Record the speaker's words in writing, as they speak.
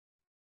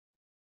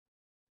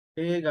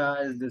Hey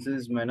guys, this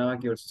is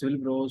Menak, your Civil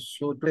Bros.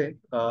 So today,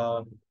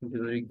 with the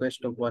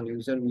request of one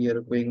user, we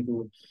are going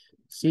to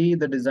see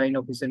the design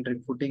of eccentric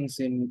footings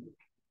in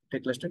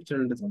Tekla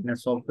structural designer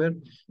software.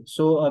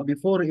 So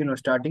before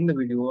starting the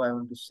video, I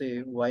want to say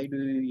why do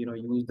you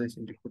use the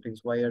eccentric footings?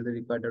 Why are they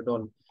required at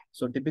all?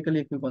 So typically,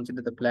 if you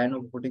consider the plan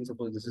of footing,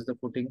 suppose this is the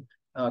footing,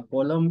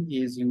 column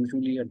is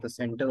usually at the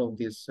center of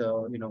this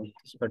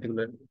this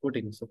particular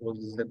footing. Suppose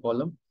this is the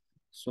column.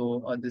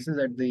 So this is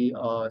at the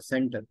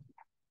center.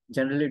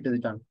 Generally it is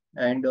done,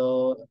 and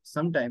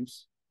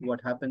sometimes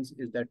what happens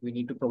is that we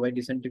need to provide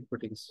eccentric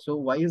footings. So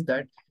why is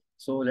that?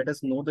 So let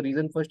us know the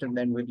reason first, and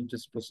then we'll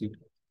just proceed.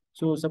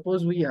 So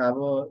suppose we have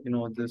a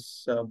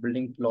this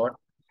building plot,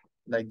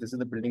 like this is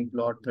the building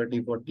plot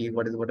 30 40,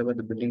 whatever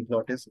the building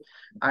plot is,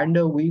 and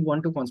we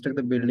want to construct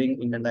the building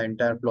in the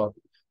entire plot.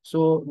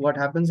 So what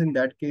happens in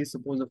that case?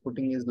 Suppose the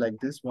footing is like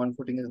this, one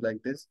footing is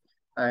like this,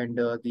 and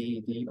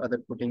the other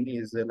footing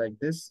is like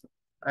this.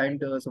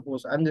 And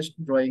suppose I'm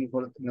just drawing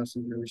for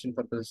simplification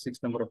purpose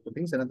six number of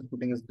footings. Another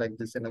footing is like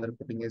this, another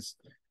footing is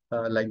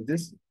like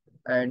this,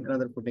 and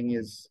another footing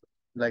is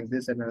like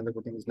this, and another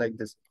footing is like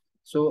this.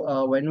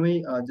 So when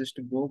we just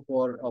go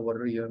for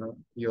our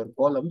your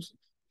columns,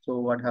 so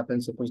what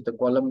happens? Suppose the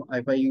column,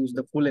 if I use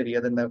the full area,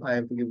 then I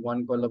have to give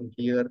one column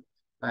here,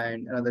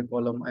 and another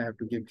column I have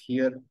to give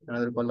here,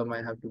 another column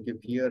I have to give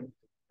here,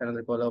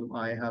 another column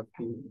I have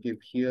to give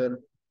here,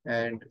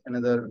 and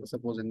another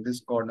suppose in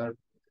this corner,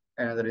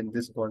 another in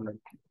this corner.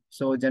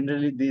 So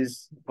generally,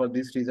 this for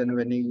this reason,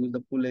 when you use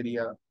the full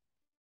area,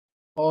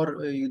 or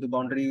the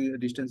boundary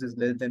distance is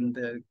less than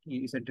the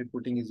eccentric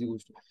footing is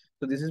used.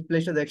 So this is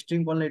placed at the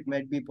extreme corner. It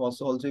might be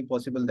also be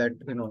possible that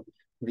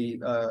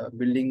the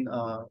building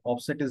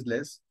offset is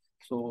less.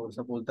 So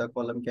suppose the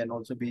column can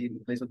also be in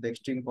place of the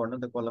extreme corner.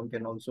 The column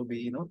can also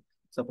be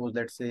suppose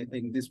let's say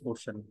in this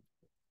portion.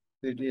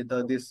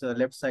 This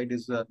left side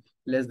is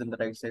less than the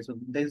right side. So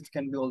this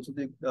can be also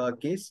the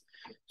case.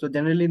 So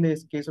generally in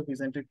this case of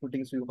eccentric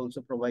footings, we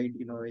also provide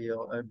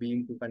a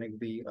beam to connect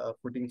the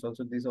footings.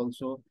 Also this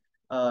also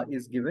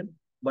is given.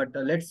 But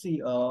let's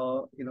see.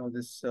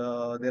 This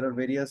there are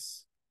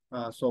various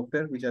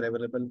software which are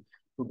available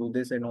to do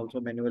this, and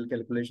also manual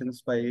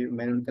calculations. By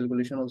manual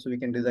calculation, also we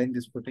can design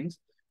these footings.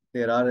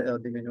 There are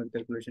the manual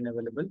calculation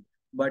available.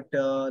 But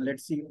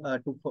let's see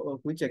to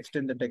which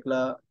extent the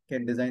Tekla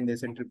can design the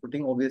eccentric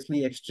footing.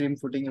 Obviously, extreme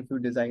footing, if you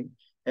design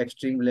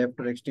extreme left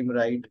or extreme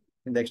right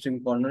in the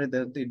extreme corner,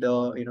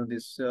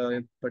 this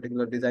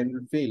particular design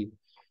will fail.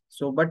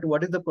 So, but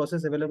what is the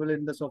process available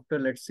in the software?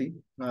 Let's see.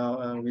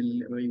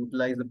 We'll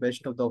utilize the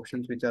best of the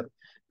options which are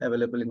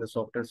available in the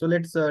software. So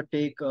let's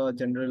take a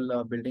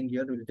general building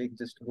here. We'll take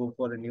just go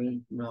for a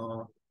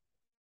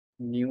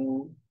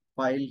new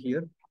file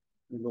here.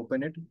 We'll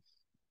open it,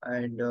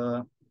 and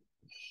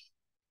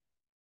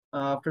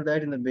after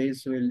that, in the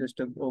base, we'll just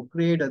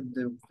create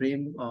the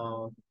frame.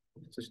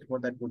 Just for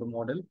that, go to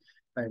model,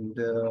 and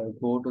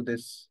go to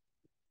this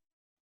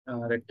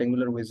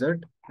rectangular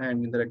wizard.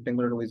 And in the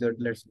rectangular wizard,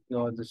 let's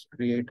just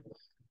create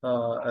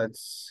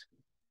it's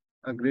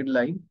a grid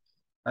line.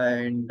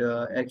 And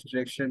x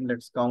direction,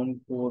 let's count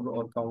four,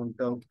 or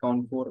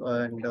count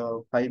four and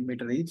 5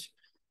 meter each.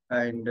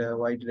 And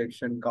y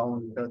direction,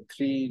 count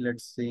three.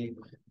 Let's say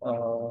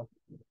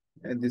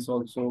and this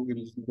also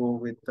will go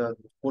with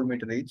 4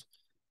 meter each,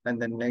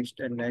 and then next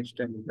and next,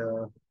 and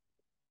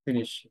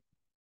finish.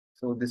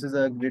 So this is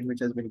a grid which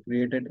has been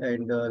created,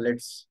 and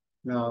let's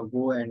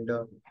go and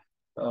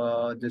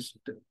just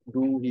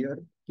do here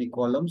the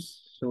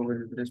columns. So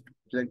we'll just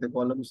select the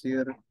columns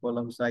here,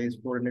 column size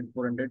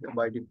 400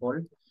 by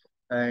default,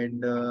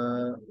 and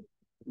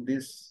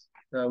this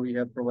we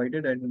have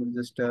provided, and we'll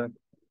just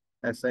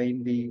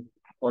assign the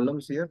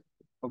columns here.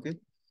 Okay.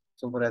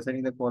 So for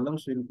assigning the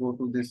columns, we'll go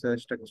to this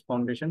structure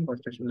foundation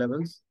construction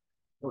levels.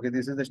 Okay,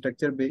 this is the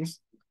structure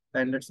base,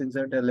 and let's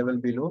insert a level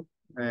below,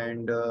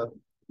 and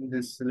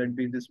this let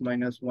be this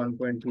minus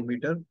 1.2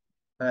 meter,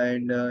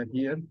 and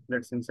here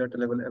let's insert a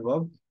level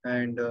above,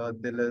 and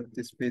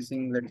the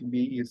spacing let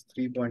be is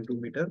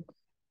 3.2 meter,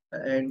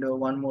 and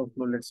one more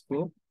floor, let's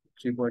go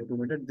 3.2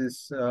 meter.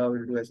 This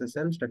will do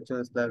SSL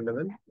structure slab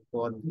level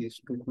for these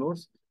two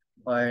floors,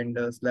 and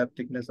slab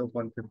thickness of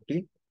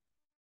 150.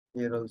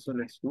 Here also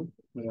let's do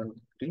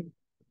 150,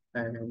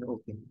 and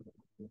okay.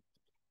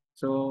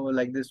 So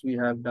like this we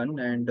have done,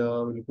 and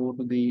we'll go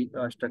to the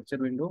structure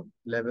window,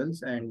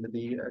 levels, and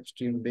the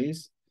extreme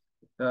base.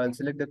 I'll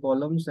select the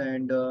columns,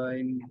 and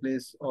in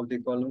place of the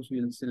columns,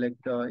 we'll select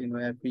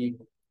FE.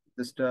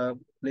 Just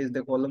place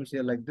the columns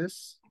here like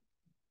this,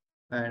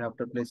 and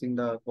after placing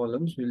the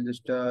columns, we'll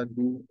just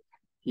do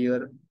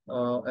here.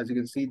 As you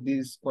can see,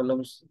 these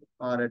columns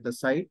are at the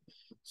side.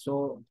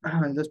 So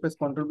just press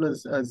Ctrl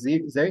plus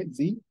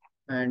Z,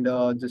 and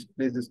just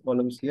place these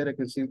columns here. You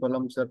can see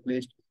columns are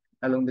placed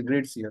along the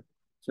grids here.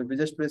 So if you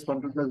just press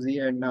Ctrl plus Z,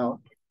 and now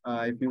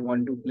if you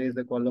want to place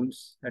the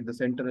columns at the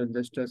center,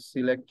 just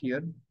select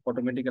here,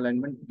 automatic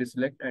alignment,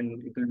 deselect,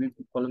 and it will be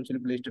columns will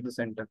be placed at the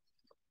center.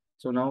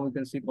 So now we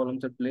can see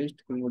columns are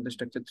placed. We'll go to the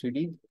structure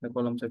 3D. The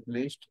columns are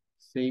placed.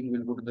 Same,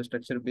 we'll go to the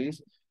structure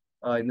base.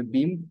 in the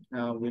beam,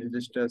 we'll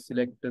just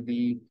select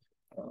the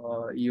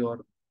your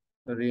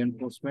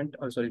reinforcement,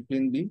 or sorry,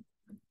 plane beam,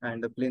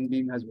 and the plane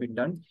beam has been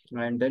done.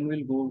 And then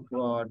we'll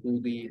go to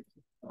the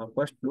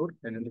first floor,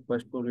 and in the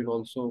first floor we'll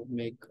also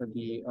make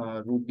the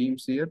roof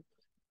beams here,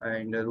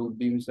 and the roof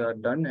beams are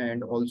done,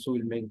 and also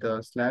we'll make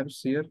the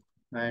slabs here,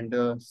 and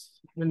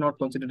we're not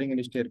considering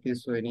any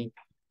staircase, so any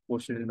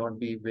portion will not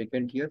be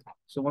vacant here.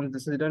 So once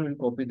this is done, we'll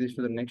copy this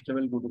to the next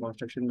level, go to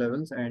construction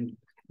levels, and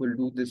we'll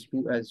do this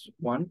two as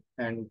one,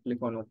 and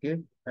click on OK,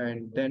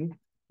 and then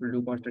we'll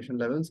do construction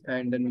levels,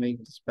 and then make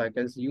this pack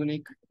as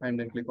unique, and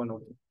then click on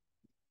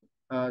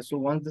OK. So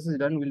once this is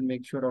done, we'll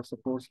make sure our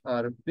supports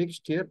are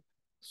fixed here.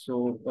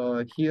 So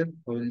here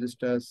we'll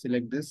just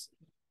select this,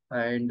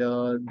 and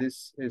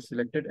this is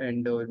selected,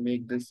 and we'll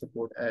make this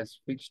support as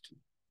fixed.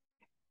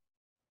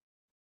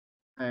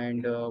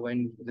 And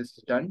when this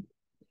is done,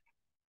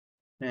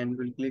 and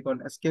we'll click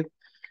on escape.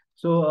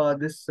 So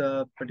this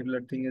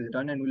particular thing is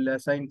done, and we'll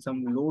assign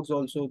some loads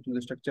also to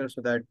the structure,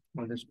 so that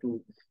just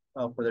to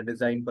for the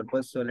design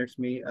purpose. So let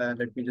me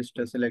just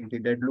select the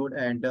dead load,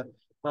 and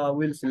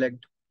we'll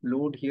select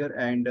load here,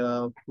 and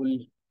full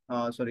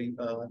sorry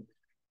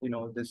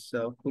this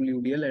full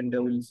UDL, and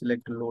we'll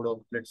select a load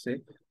of, let's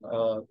say,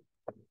 uh,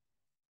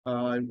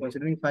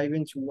 considering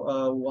 5-inch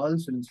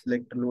walls, we'll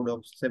select a load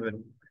of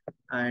 7,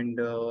 and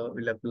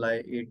we'll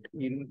apply it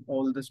in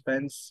all the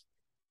spans.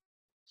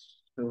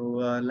 So,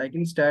 like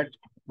in stat,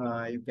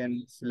 you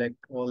can select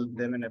all of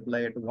them and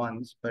apply at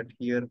once. But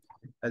here,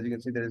 as you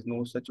can see, there is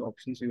no such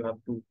option. So you have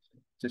to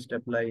just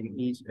apply in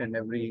each and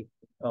every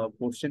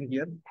portion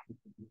here.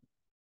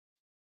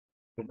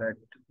 So that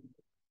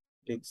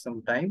takes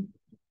some time.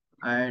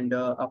 And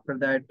after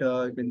that,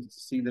 you can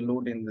see the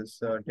load in this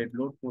dead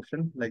load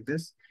portion like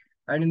this.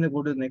 And then you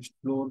go to the next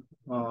floor,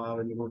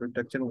 when you go to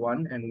structure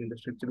one, and in the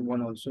structure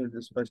one also,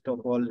 this first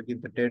of all,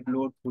 give the dead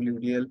load, full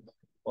UDL,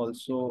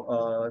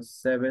 also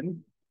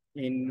 7.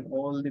 In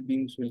all the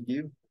beams will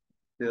give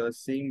the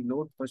same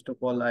load. First of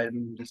all,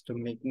 I'm just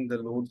making the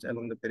loads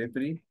along the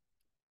periphery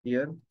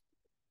here.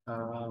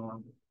 Uh,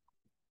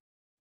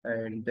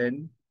 and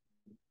then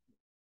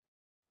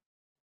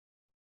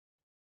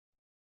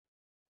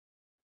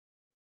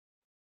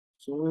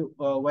so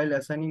while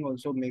assigning,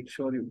 also make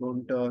sure you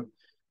don't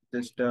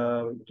just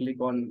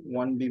click on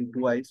one beam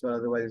twice, or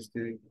otherwise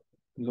the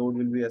load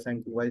will be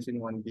assigned twice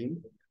in one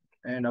beam.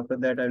 And after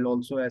that, I'll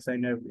also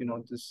assign a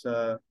this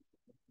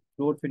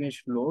floor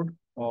finish load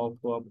of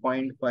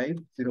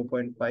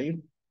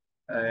 0.5,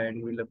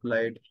 and we'll apply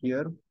it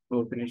here,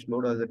 floor finish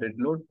load as a dead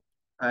load.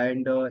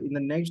 And in the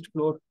next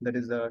floor, that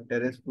is the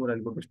terrace floor, I'll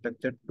go to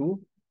structure 2,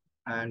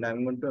 and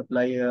I'm going to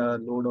apply a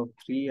load of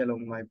 3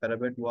 along my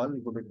parapet wall,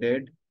 go to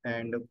dead,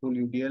 and a full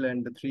UDL,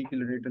 and the 3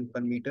 kilonewton per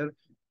meter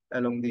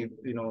along the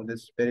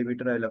this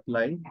perimeter I'll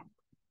apply.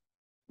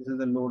 This is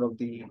the load of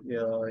the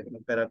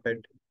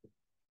parapet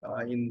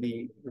in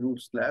the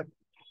roof slab,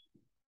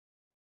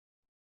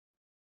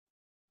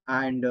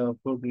 and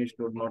floor finish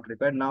load not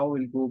required. Now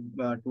we'll go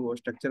to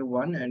structure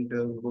 1, and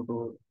go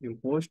to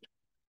impost,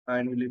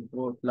 and we'll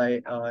go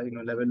apply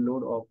level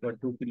load of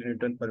 2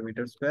 kilonewton per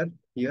meter square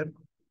here.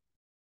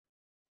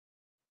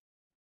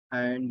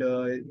 And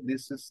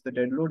this is the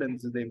dead load, and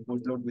this is the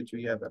imposed load which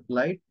we have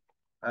applied.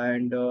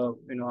 And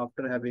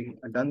after having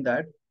done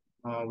that,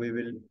 we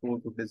will go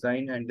to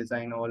design and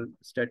design all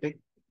static.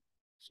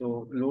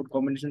 So load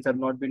combinations have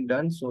not been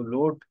done, so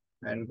load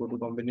and go to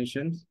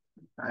combinations,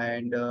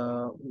 and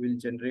we'll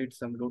generate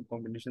some load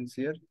combinations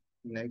here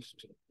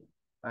next.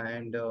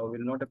 And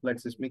we'll not apply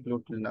seismic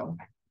load till now.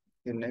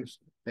 Okay,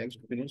 next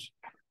finish,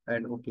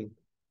 and okay.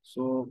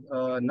 So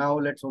now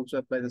let's also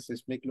apply the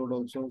seismic load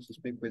also,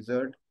 seismic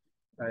wizard,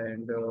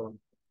 and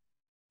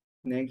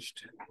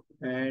next.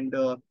 And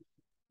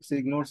say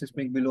ignore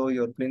seismic below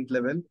your plinth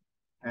level,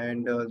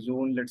 and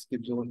zone, let's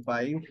keep zone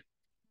 5,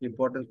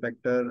 importance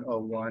factor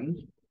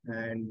 1,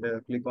 and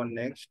click on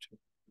next,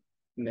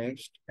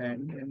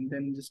 and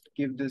then just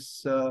give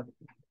this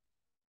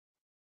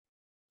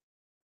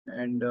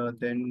and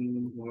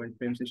then moment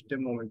frame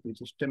system,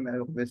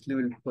 obviously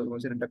we'll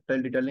consider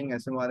ductile detailing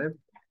SMRF,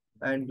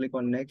 and click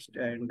on next,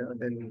 and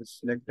then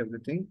select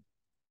everything,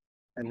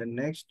 and then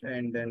next,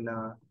 and then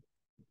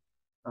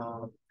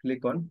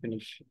click on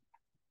finish.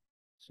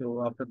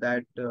 So after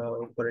that,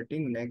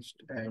 operating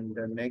next, and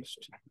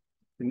next,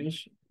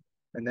 finish,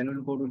 and then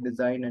we'll go to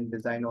design and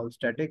design all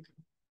static.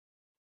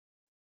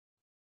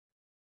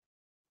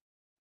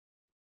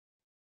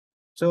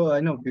 So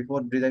I know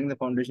before designing the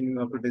foundation, you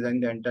have to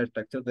design the entire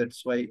structure.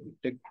 That's why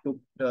it took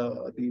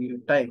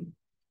the time.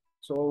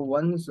 So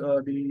once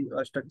the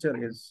structure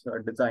is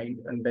designed,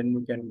 and then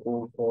we can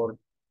go for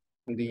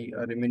the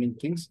remaining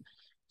things.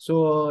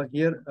 So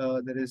here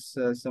there is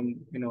some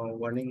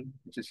warning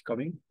which is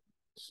coming.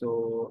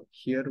 So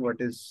here, what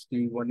is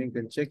the warning?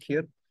 You can check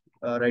here.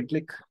 Right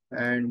click,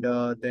 and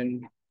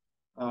then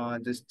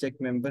just check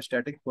member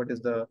static. What is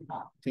the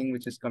thing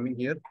which is coming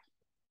here?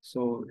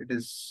 So it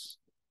is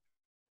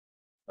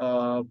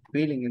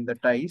failing in the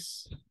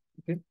ties.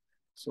 Okay,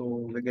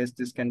 so I guess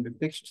this can be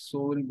fixed. So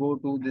we'll go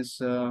to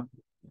this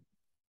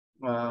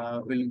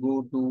we'll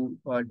go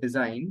to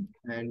design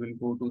and we'll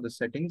go to the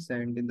settings,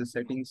 and in the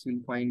settings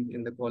you'll find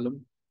in the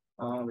column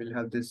we'll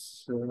have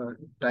this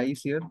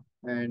ties here,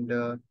 and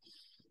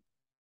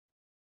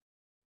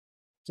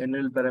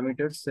general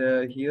parameters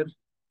here.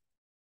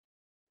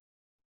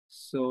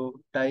 So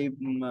type,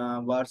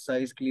 var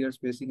size, clear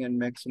spacing, and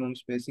maximum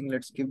spacing.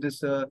 Let's give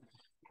this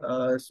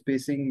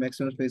spacing,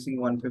 maximum spacing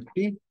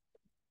 150.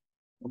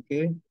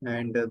 Okay,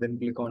 and then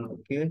click on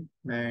OK,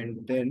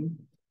 and then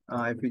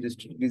if we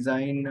just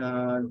design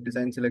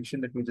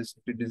selection, let me just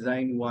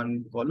design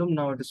one column.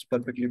 Now it is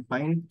perfectly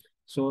fine.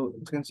 So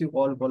you can see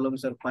all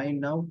columns are fine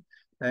now.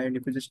 And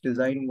if you just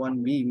design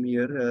one beam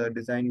here,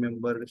 design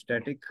member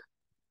static.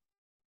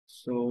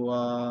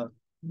 So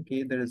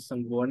okay, there is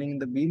some warning in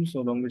the beam.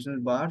 So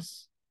longitudinal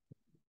bars,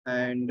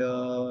 and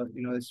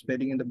it's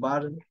fading in the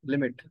bar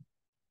limit.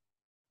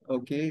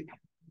 Okay,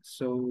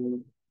 so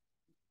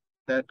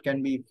that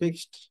can be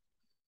fixed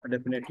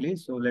definitely.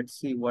 So let's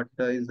see what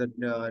is the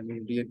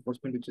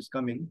reinforcement which is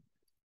coming.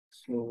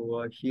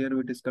 So here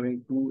it is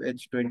coming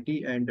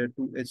 2H20 and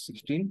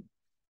 2H16,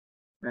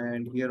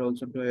 and here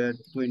also to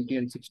 20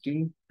 and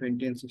 16,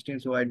 20 and 16.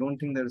 So I don't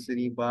think there's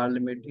any bar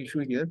limit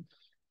issue here.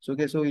 So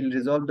okay, so we'll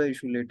resolve the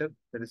issue later.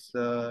 There is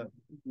the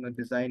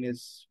design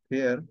is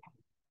fair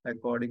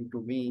according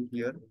to me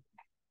here.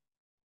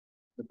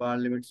 The bar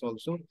limits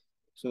also.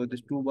 So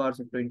there's 2 bars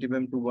of 20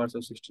 mm, 2 bars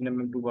of 16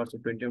 mm, 2 bars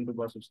of 20 mm, 2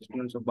 bars of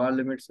 16 mm. So bar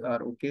limits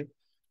are okay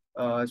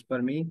as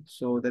per me.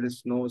 So there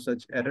is no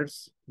such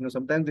errors.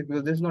 Sometimes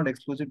because this is not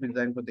exclusive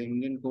design for the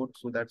Indian code,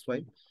 so that's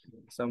why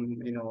some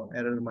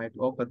error might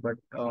occur, but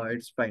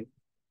it's fine.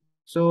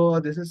 So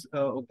this is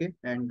okay.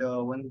 And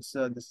once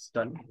this is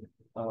done,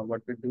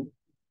 what we do,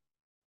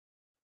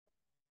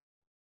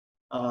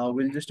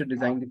 we'll just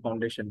design the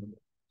foundation.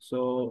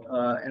 So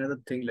another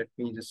thing, let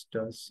me just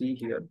see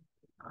here.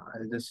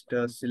 I'll just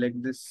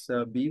select this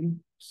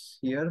beam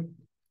here,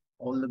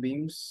 all the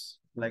beams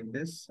like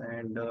this,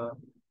 and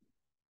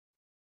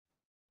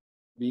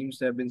beams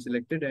have been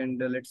selected. And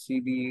let's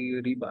see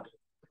the rebar.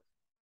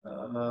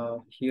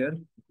 Here,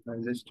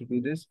 I'll just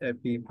do this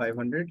FE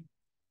 500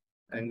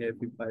 and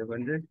FE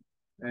 500,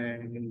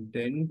 and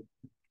then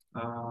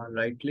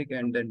right click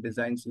and then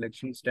design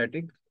selection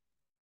static.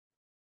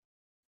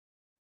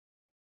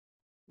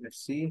 Let's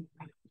see.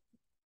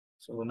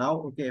 So now,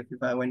 okay,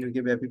 FP5, when you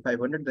give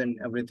FP500, then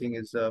everything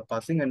is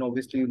passing. And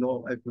obviously, if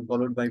you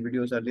followed my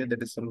videos earlier, there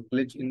is some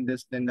glitch in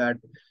this, then that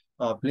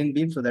plain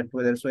beam. So that's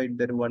why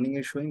the warning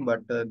is showing,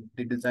 but the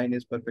design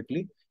is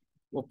perfectly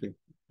okay,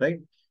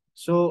 right?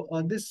 So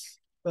this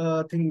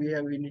thing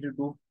we need to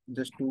do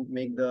just to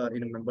make the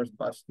members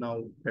pass.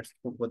 Now let's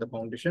go for the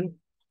foundation.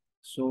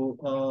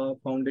 So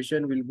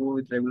foundation will go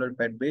with regular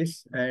pad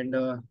base, and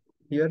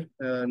here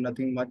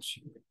nothing much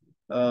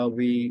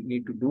we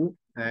need to do.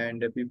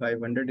 And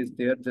P500 is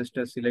there. Just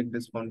select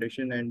this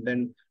foundation, and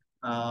then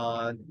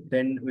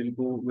we'll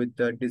go with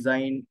the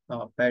design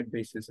pad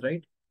basis,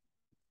 right?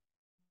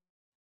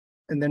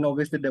 And then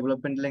obviously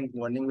development length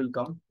warning will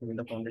come in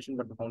the foundation,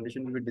 but the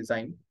foundation will be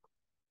designed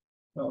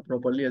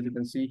properly, as you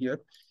can see here.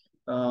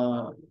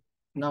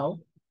 Now,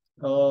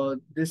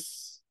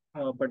 this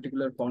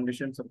particular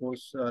foundation,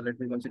 suppose, let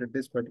me consider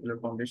this particular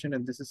foundation,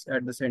 and this is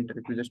at the center.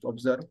 If you just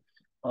observe,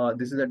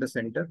 this is at the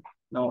center.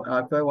 Now,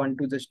 if I want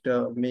to just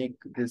make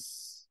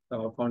this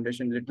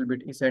foundation a little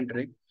bit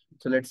eccentric,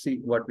 so let's see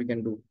what we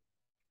can do.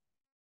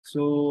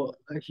 So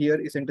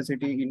here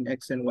eccentricity in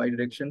X and Y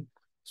direction.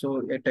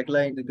 So at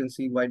Tekla, you can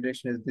see Y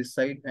direction is this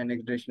side and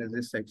X direction is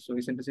this side. So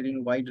eccentricity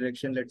in Y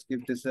direction, let's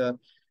give this,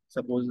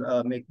 suppose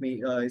make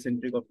me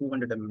eccentric of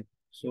 200 mm.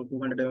 So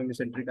 200 mm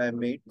eccentric I have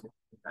made.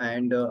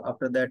 And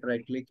after that,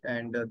 right click,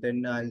 and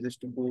then I'll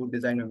just go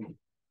design mm.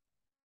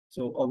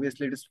 So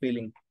obviously it is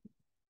failing.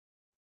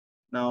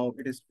 Now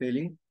it is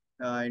failing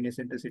in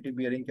eccentricity,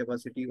 bearing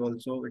capacity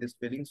also it is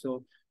failing.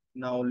 So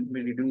now let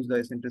me reduce the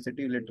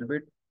eccentricity a little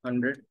bit,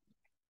 100.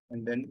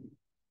 And then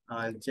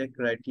I'll check,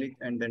 right click,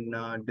 and then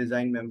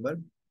design member.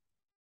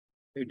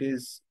 It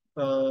is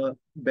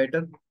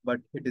better, but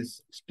it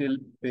is still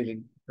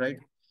failing, right?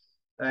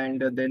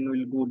 And then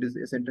we'll go this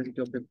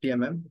eccentricity of 50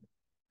 mm,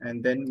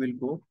 and then we'll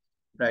go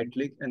right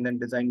click and then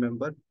design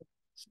member.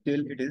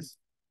 Still it is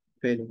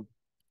failing.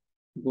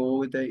 Go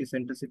with the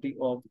eccentricity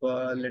of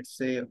let's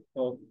say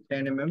of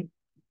 10 mm,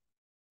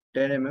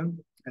 10 mm,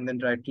 and then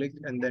right click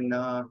and then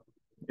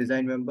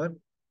design member,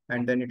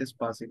 and then it is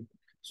passing.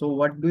 So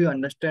what do you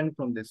understand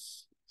from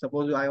this?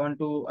 Suppose I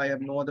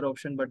have no other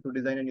option but to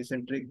design an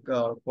eccentric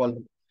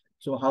column.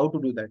 So how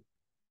to do that?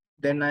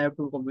 Then I have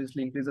to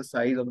obviously increase the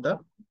size of the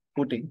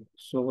footing.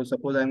 So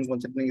suppose I'm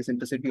considering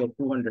eccentricity of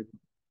 200.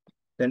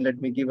 Then let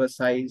me give a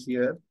size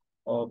here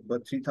of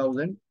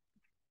 3000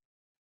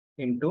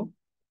 into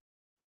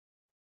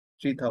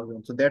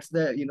 3000. So that's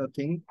the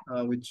thing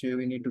which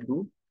we need to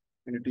do.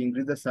 We need to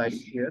increase the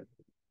size here.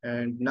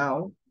 And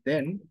now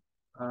then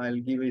I'll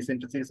give a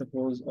eccentricity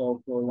suppose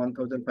of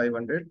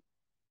 1500.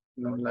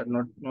 No,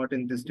 not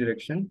in this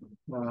direction.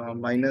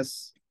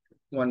 Minus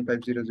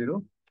 1500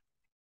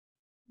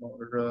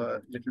 or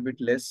a little bit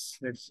less.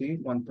 Let's see,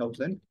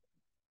 1000.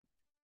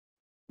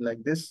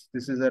 like this.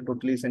 This is a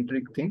totally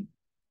eccentric thing.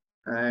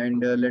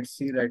 And let's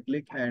see, right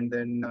click and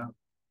then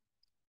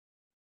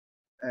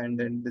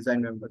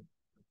design member.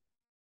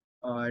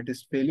 It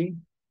is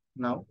failing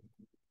now,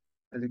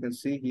 as you can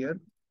see here.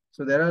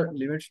 So there are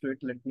limits to it.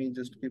 Let me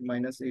just keep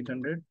minus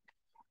 800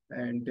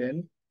 and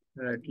then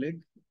right click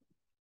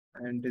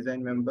and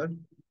design member,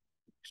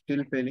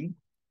 still failing.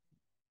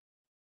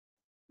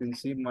 You can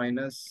see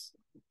minus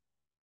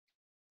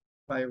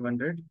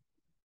 500,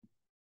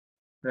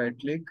 right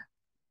click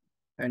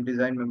and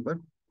design member.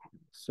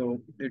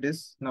 So it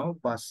is now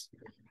pass.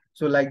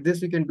 So like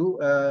this you can do.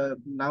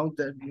 Now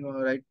that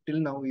right till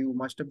now you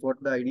must have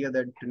got the idea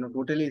that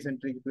totally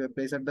eccentric. If you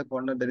place at the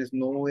corner, there is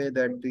no way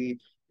that the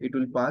it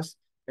will pass.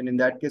 And in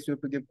that case, you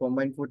have to give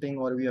combined footing,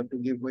 or we have to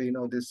give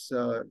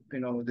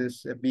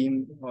this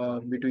beam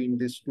between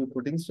these two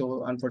footings.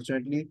 So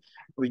unfortunately,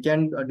 we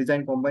can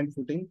design combined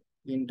footing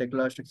in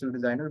Tekla Structural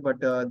Designer, but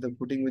the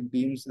footing with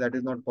beams, that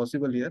is not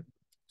possible here.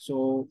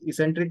 So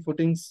eccentric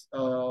footings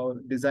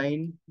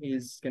design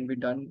is can be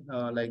done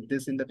like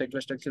this in the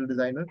Tekla Structural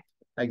Designer.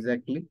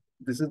 Exactly.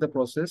 This is the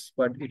process,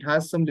 but it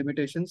has some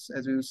limitations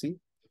as we will see.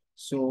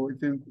 So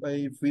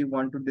if we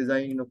want to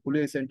design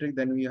fully eccentric,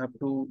 then we have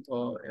to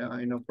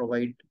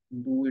provide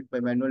do it by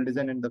manual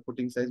design, and the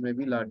footing size may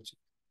be large.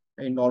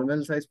 In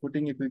normal size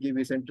footing, if you give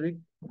eccentric,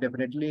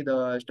 definitely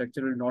the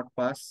structure will not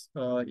pass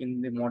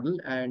in the model.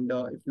 And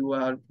if you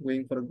are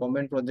going for a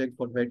government project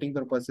for vetting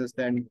purposes,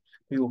 then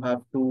you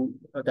have to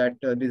that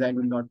design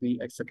will not be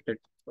accepted.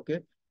 Okay.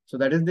 So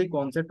that is the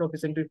concept of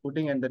eccentric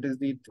footing, and that is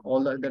the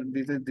all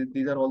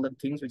these are all the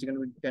things which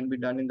can be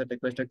done in the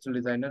Tekla Structural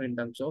Designer in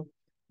terms of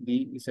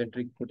the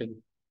eccentric footing.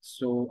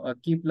 So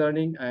keep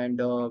learning and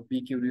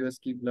be curious,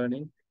 keep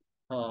learning.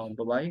 Bye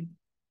bye.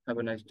 Have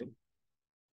a nice day.